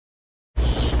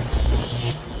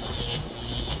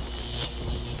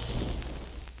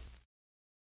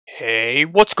Hey,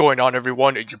 what's going on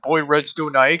everyone? It's your boy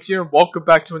Redstone9X here, and welcome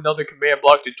back to another command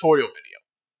block tutorial video.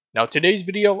 Now today's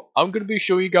video, I'm going to be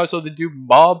showing you guys how to do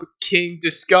Mob King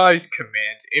Disguise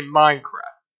commands in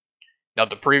Minecraft. Now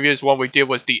the previous one we did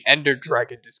was the Ender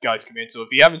Dragon Disguise command, so if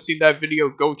you haven't seen that video,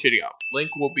 go check it out.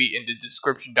 Link will be in the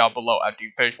description down below after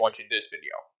you finish watching this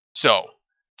video. So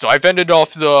I've ended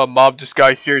off the Mob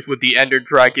Disguise series with the Ender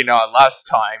Dragon last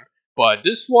time. But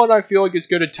this one I feel like it's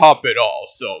going to top it all.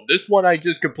 So this one I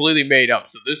just completely made up.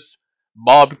 So this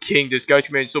Mob King Disguise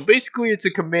command. So basically it's a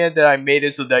command that I made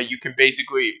it so that you can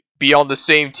basically be on the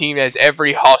same team as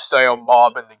every hostile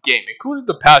mob in the game. Including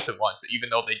the passive ones, even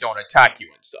though they don't attack you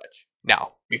and such.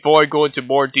 Now, before I go into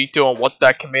more detail on what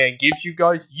that command gives you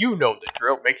guys, you know the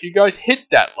drill. Make sure you guys hit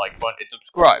that like button and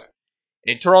subscribe.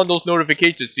 And turn on those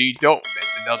notifications so you don't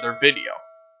miss another video.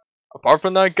 Apart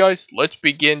from that guys, let's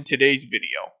begin today's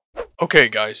video. Okay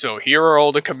guys, so here are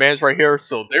all the commands right here.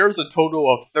 So there's a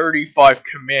total of 35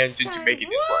 commands into making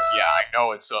this work. Yeah, I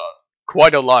know it's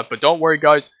quite a lot, but don't worry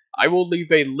guys. I will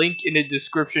leave a link in the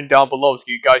description down below so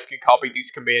you guys can copy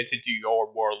these commands into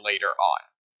your world later on.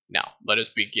 Now, let us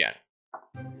begin.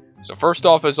 So first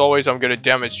off, as always, I'm going to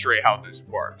demonstrate how this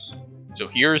works. So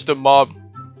here's the Mob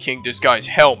King Disguise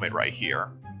helmet right here.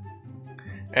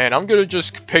 And I'm going to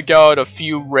just pick out a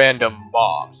few random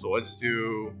mobs. So let's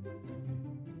do...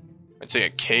 let's say a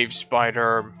cave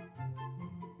spider,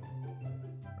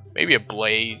 maybe a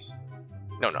blaze.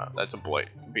 No, that's a blaze.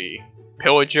 Be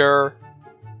pillager,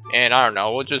 and I don't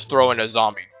know. We'll just throw in a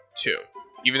zombie too,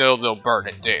 even though they'll burn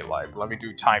in daylight. Let me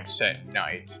do time set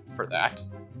night for that.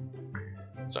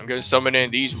 So I'm gonna summon in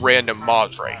these random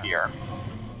mobs right here,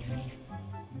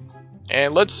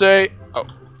 and let's say, oh,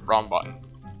 wrong button.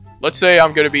 Let's say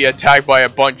I'm gonna be attacked by a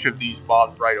bunch of these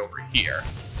mobs right over here.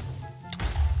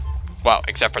 Well,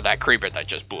 except for that creeper that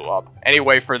just blew up.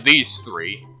 Anyway, for these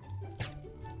three,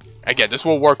 again, this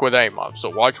will work with any mob,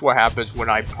 so watch what happens when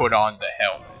I put on the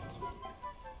helmet.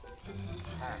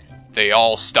 They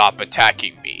all stop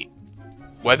attacking me.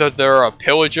 Whether they're a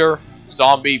pillager,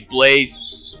 zombie, blaze,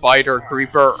 spider,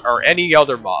 creeper, or any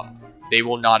other mob, they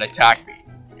will not attack me.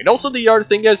 And also the other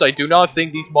thing is, I do not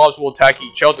think these mobs will attack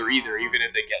each other either, even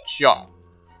if they get shot.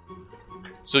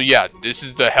 So yeah, this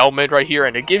is the helmet right here,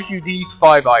 and it gives you these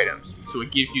 5 items. So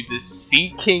it gives you this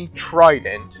Sea King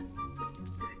Trident,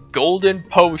 Golden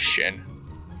Potion,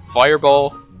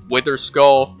 Fireball, Wither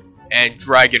Skull, and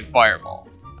Dragon Fireball.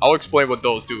 I'll explain what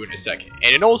those do in a second.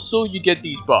 And then also you get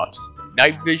these buffs,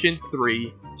 Night Vision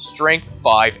 3, Strength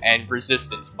 5, and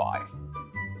Resistance 5.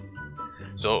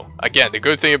 So again, the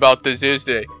good thing about this is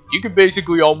that you can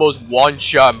basically almost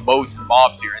one-shot most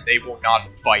mobs here, and they will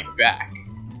not fight back.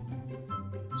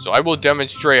 So I will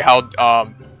demonstrate how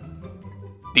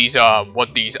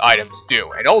what these items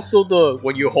do, and also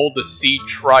when you hold the Sea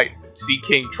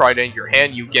King Trident in your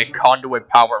hand, you get Conduit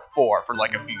Power 4 for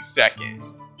like a few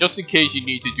seconds, just in case you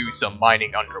need to do some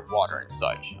mining underwater and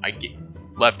such. I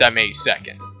left that many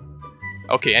seconds.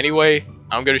 Okay, anyway,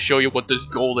 I'm gonna show you what this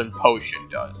Golden Potion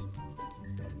does.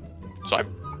 So I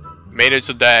made it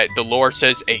so that the lore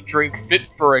says a drink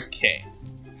fit for a king.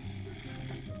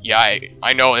 Yeah,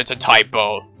 I know it's a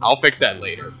typo. I'll fix that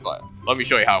later, but let me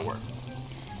show you how it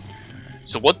works.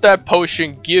 So what that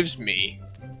potion gives me,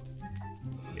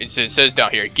 it says down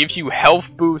here, it gives you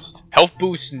health boost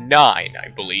 9, I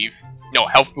believe. No,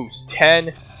 health boost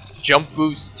 10, jump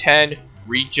boost 10,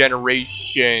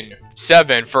 regeneration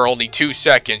 7 for only 2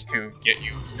 seconds to get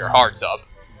your hearts up,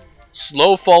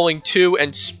 slow falling 2,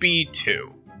 and speed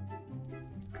 2.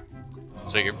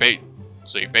 So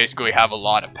you basically have a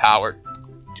lot of power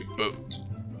to boot.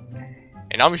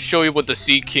 And I'm going to show you what the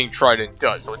Sea King Trident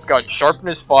does. So it's got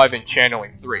Sharpness 5 and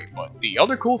Channeling 3. But the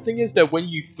other cool thing is that when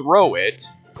you throw it,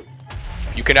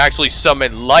 you can actually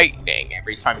summon lightning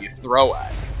every time you throw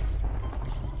at it.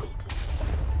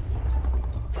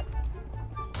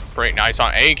 Pretty nice,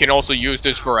 huh? And you can also use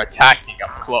this for attacking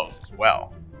up close as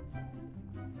well.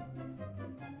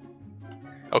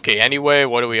 Okay, anyway,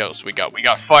 what else we got? We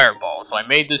got Fireball. So I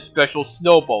made this special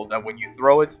snowball that when you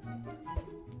throw it,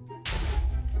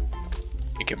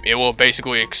 it will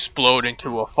basically explode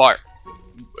into a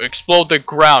explode the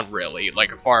ground, really,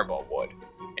 like a fireball would.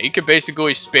 And you can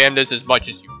basically spam this as much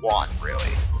as you want,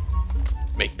 really.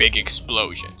 Make big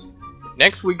explosions.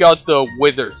 Next, we got the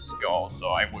Wither Skull, so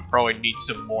I would probably need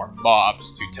some more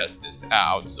mobs to test this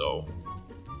out, so...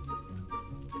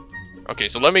 okay,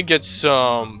 so let me get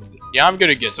some... yeah, I'm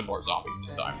gonna get some more zombies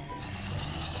this time.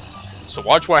 So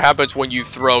watch what happens when you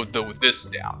throw this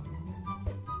down.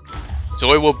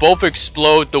 So it will both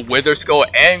explode the Wither Skull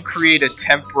and create a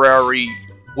temporary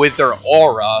Wither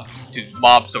aura to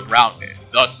mobs around it,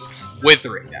 thus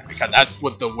withering them, because that's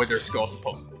what the Wither Skull is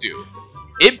supposed to do.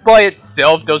 It by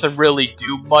itself doesn't really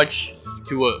do much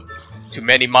to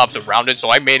many mobs around it,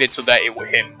 so I made it so that it would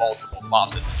hit multiple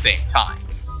mobs at the same time.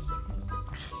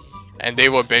 And they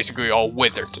were basically all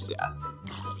withered to death.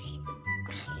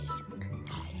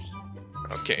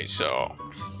 Okay, so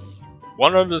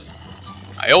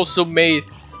I also made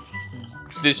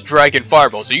this Dragon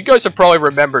Fireball. So you guys have probably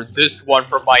remembered this one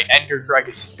from my Ender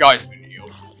Dragon Disguise video.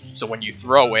 So when you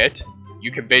throw it,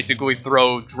 you can basically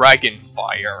throw Dragon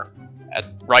Fire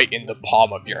right in the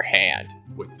palm of your hand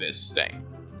with this thing.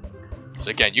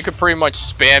 So again, you can pretty much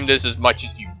spam this as much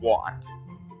as you want.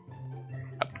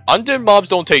 Undead mobs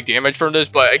don't take damage from this,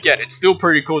 but again, it's still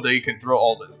pretty cool that you can throw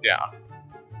all this down.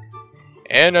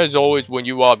 And as always, when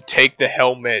you take the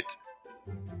helmet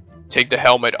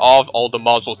off, all the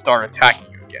mobs will start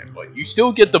attacking you again. But you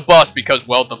still get the buff because,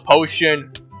 well, the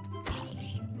potion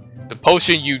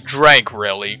you drank,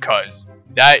 really, because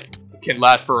that can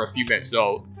last for a few minutes.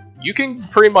 So you can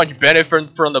pretty much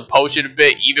benefit from the potion a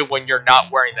bit, even when you're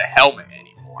not wearing the helmet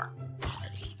anymore.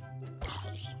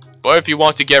 But if you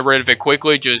want to get rid of it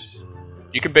quickly,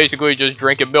 you can basically just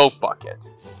drink a milk bucket,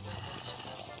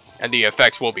 and the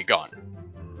effects will be gone.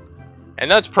 And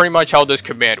that's pretty much how this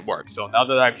command works. So now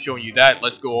that I've shown you that,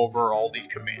 let's go over all these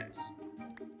commands.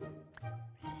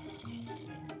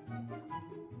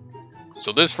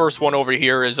 So this first one over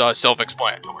here is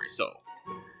self-explanatory. So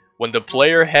when the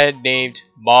player head named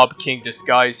Mob King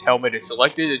Disguise Helmet is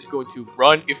selected, it's going to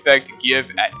run effect give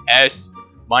at S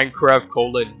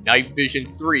Minecraft : Night Vision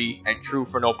 3 and True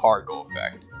for no particle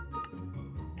effect.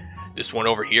 This one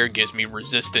over here gives me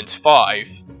Resistance 5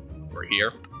 over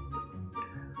here.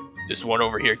 This one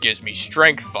over here gives me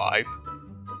Strength 5.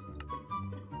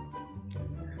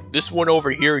 This one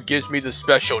over here gives me the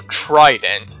special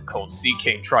Trident called Sea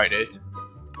King Trident.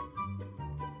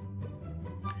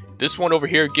 This one over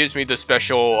here gives me the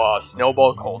special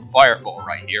Snowball called Fireball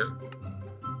right here.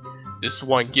 This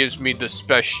one gives me the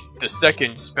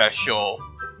second special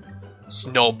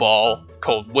Snowball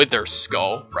called Wither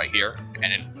Skull right here,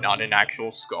 and not an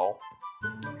actual skull.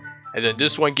 And then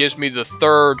this one gives me the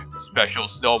third special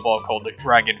Snowball called the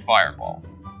Dragon Fireball.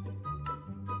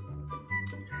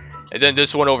 And then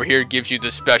this one over here gives you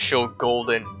the special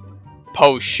Golden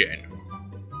Potion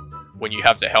when you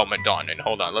have the helmet on. And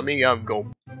hold on, let me go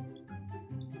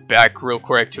back real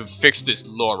quick to fix this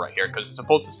lore right here, because it's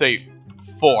supposed to say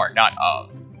for, not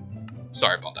of.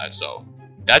 Sorry about that. So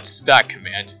that's that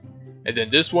command. And then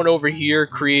this one over here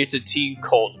creates a team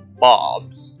called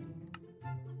Mobs.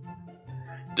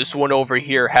 This one over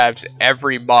here has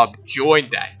every mob join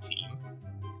that team.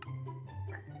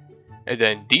 And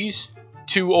then these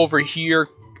two over here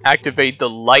activate the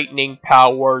lightning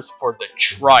powers for the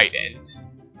Trident.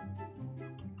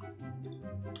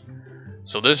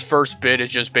 So this first bit is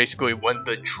just basically when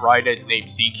the Trident named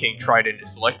Sea King Trident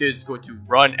is selected, it's going to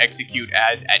run execute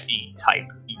as at E type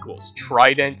equals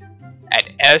Trident. At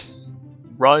S,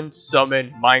 run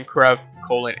summon Minecraft :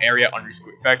 area _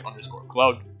 effect _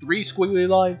 cloud 3 squiggly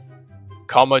lines,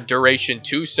 comma duration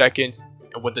 2 seconds,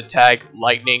 and with the tag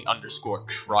lightning _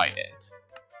 trident.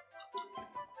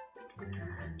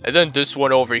 And then this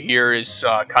one over here is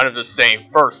kind of the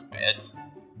same first bit.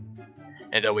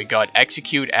 And then we got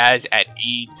execute as at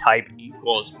E type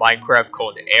equals Minecraft :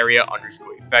 area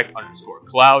 _ effect _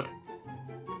 cloud,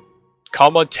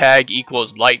 comma tag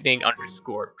equals lightning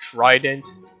 _ trident.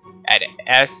 At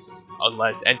S,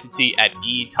 unless entity at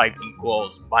E type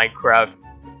equals Minecraft :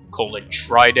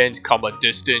 trident, comma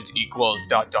distance equals ...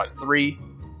 3.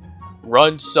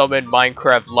 Run summon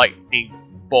Minecraft lightning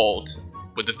bolt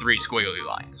with the 3 squiggly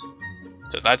lines.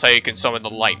 So that's how you can summon the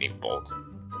lightning bolt.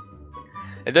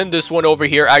 And then this one over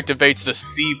here activates the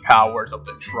C powers of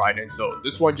the Trident. So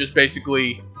this one just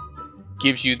basically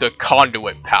gives you the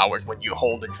conduit powers when you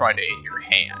hold the Trident in your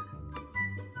hand.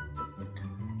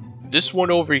 This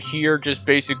one over here just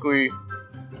basically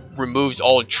removes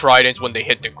all Tridents when they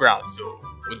hit the ground. So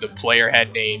when the player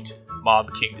head named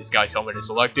Mob King Disguise Helmet is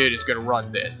selected, it's going to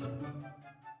run this.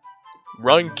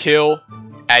 Run kill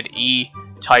at E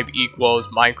type equals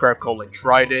Minecraft :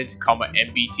 trident, comma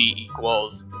MBT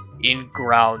equals in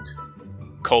ground :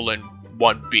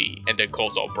 1B, and then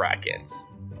close all brackets.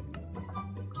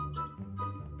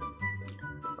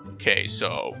 Okay,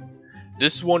 so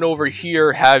this one over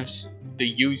here has the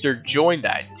user join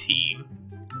that team.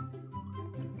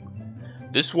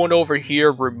 This one over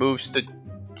here removes the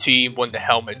team when the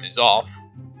helmet is off.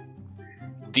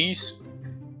 These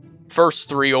first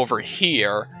 3 over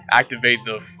here activate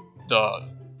the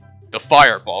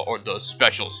fireball or the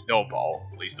special snowball,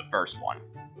 at least the first one.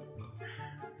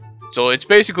 So it's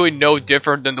basically no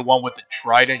different than the one with the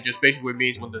trident. Just basically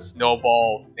means when the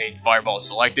snowball named Fireball is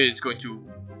selected, it's going to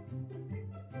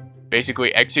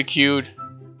basically execute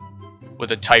with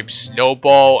the type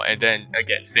snowball, and then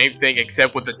again same thing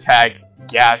except with the tag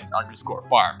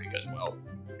gas_fire, because well,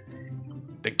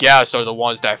 the gas are the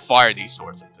ones that fire these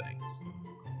sorts of things.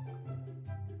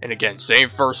 And again, same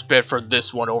first bit for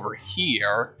this one over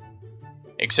here,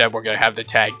 except we're gonna have the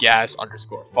tag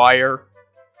gas_fire,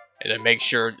 and then make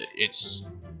sure that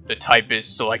the type is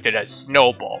selected as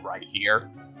snowball right here.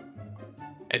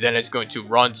 And then it's going to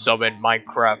run summon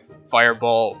Minecraft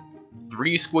Fireball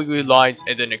 3 squiggly lines,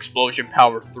 and then explosion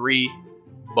power 3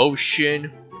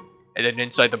 motion, and then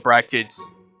inside the brackets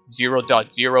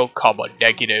 0.0 comma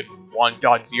negative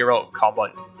 1.0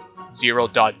 comma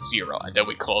 0.0, and then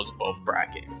we close both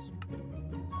brackets.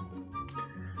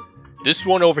 This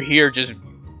one over here just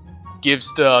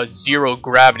gives the zero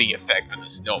gravity effect for the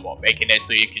snowball, making it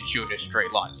so you can shoot in a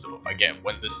straight line. So again,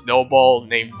 when the snowball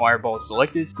named Fireball is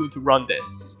selected, it's going to run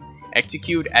this.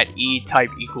 Execute at E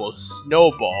type equals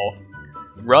snowball.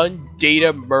 Run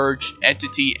data merge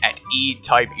entity at E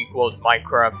type equals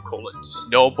Minecraft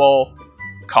snowball,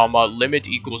 comma limit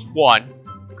equals 1,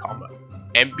 comma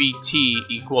MBT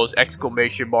equals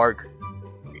exclamation mark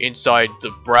inside the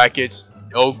brackets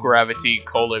no gravity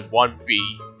colon 1B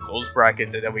close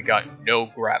brackets, and then we got no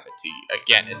gravity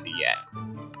again at the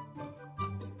end.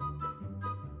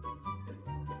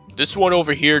 This one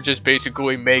over here just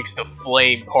basically makes the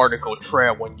flame particle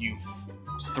trail when you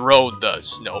throw the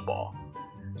snowball.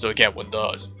 So again, when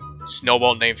the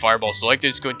snowball named Fireball selected,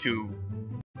 it's going to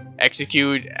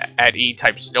execute at E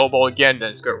type snowball again,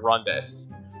 then it's going to run this.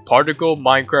 Particle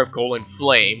Minecraft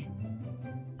flame,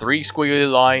 3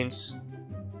 squiggly lines,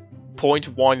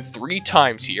 0.1 3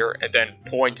 times here, and then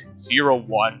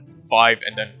 0.01 5,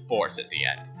 and then force at the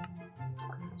end.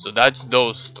 So that's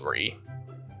those 3.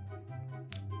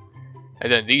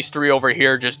 And then these 3 over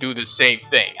here just do the same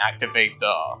thing. Activate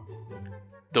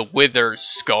the wither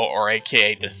skull, or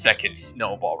aka the second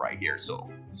snowball right here. So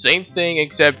same thing,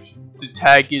 except the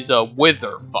tag is a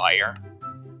wither fire.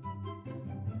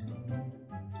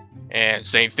 And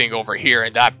same thing over here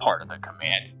in that part of the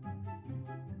command.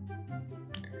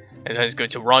 And then it's going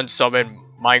to run summon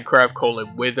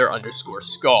Minecraft wither _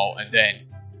 skull, and then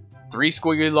 3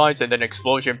 squiggly lines, and then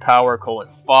explosion power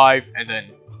 5, and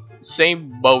then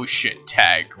same motion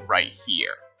tag right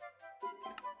here.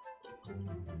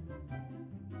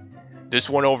 This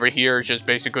one over here is just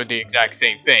basically the exact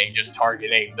same thing, just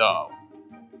targeting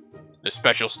the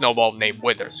special snowball named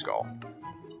Wither Skull.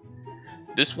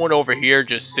 This one over here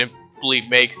just simply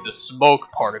makes the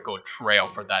smoke particle trail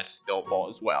for that snowball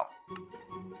as well.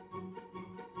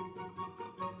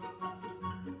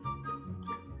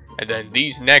 And then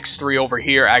these next 3 over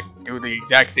here do the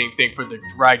exact same thing for the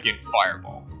Dragon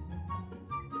Fireball.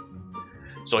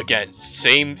 So again,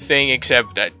 same thing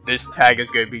except that this tag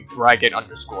is going to be Dragon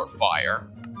 _ fire.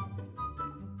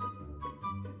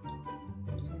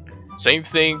 Same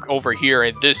thing over here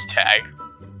in this tag,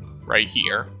 right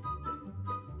here.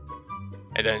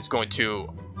 And then it's going to,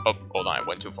 oh, hold on, I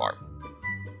went too far.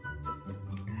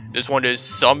 This one is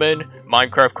summon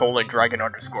Minecraft Dragon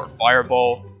 _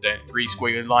 fireball, then 3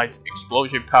 squiggly lines,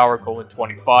 explosion power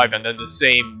 25, and then the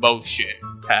same motion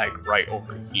tag right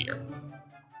over here.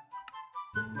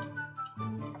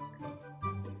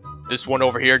 This one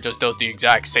over here just does the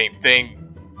exact same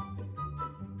thing.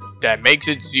 That makes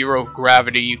it 0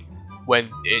 gravity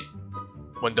when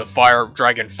the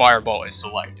Dragon Fireball is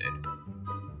selected.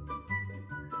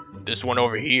 This one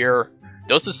over here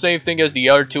does the same thing as the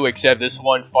other 2, except this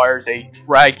one fires a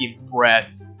Dragon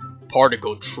Breath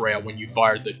particle trail when you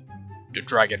fire the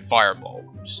Dragon Fireball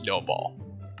snowball.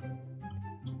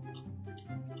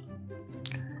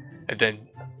 And then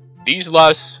these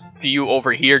last few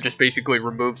over here just basically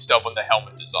remove stuff when the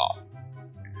helmet is off.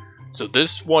 So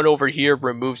this one over here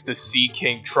removes the Sea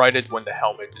King Trident when the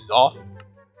helmet is off.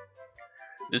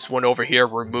 This one over here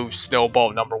removes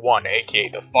Snowball number 1, aka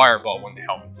the Fireball, when the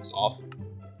helmet is off.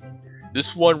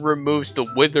 This one removes the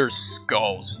Wither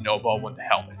Skull Snowball when the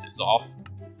helmet is off.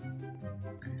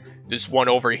 This one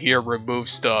over here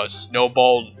removes the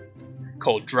Snowball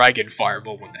called Dragon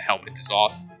Fireball when the helmet is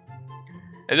off.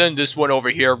 And then this one over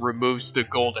here removes the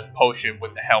Golden Potion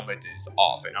when the helmet is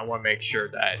off. And I want to make sure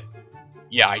that,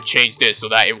 yeah, I changed this so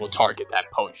that it will target that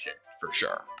potion for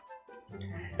sure.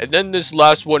 And then this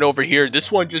last one over here, this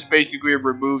one just basically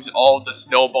removes all the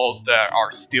snowballs that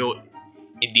are still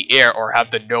in the air or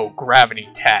have the no gravity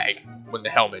tag when the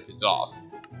helmet is off.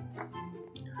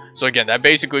 So again, that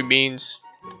basically means,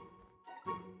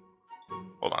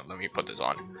 oh, hold on, let me put this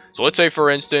on. So let's say, for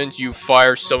instance, you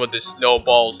fire some of the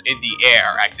snowballs in the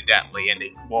air accidentally, and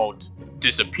they won't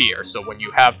disappear. So when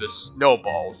you have the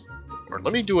snowballs, or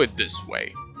let me do it this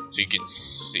way, so you can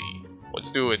see.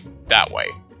 Let's do it that way.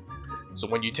 So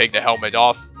when you take the helmet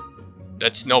off,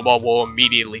 that snowball will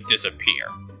immediately disappear.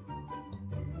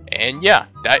 And yeah,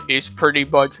 that is pretty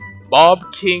much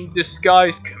Mob King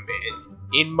disguise commands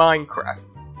in Minecraft.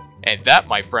 And that,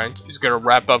 my friends, is going to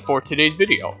wrap up for today's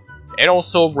video. And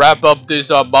also wrap up this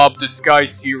Mob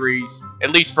Disguise series,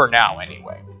 at least for now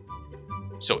anyway.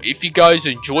 So if you guys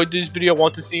enjoyed this video,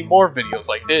 want to see more videos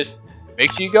like this,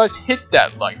 make sure you guys hit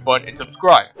that like button and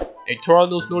subscribe. And turn on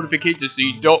those notifications so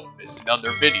you don't miss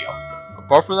another video.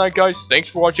 Apart from that, guys, thanks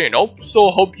for watching, and also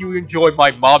hope you enjoyed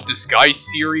my Mob Disguise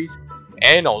series.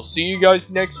 And I'll see you guys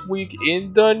next week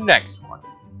in the next one.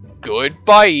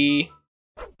 Goodbye!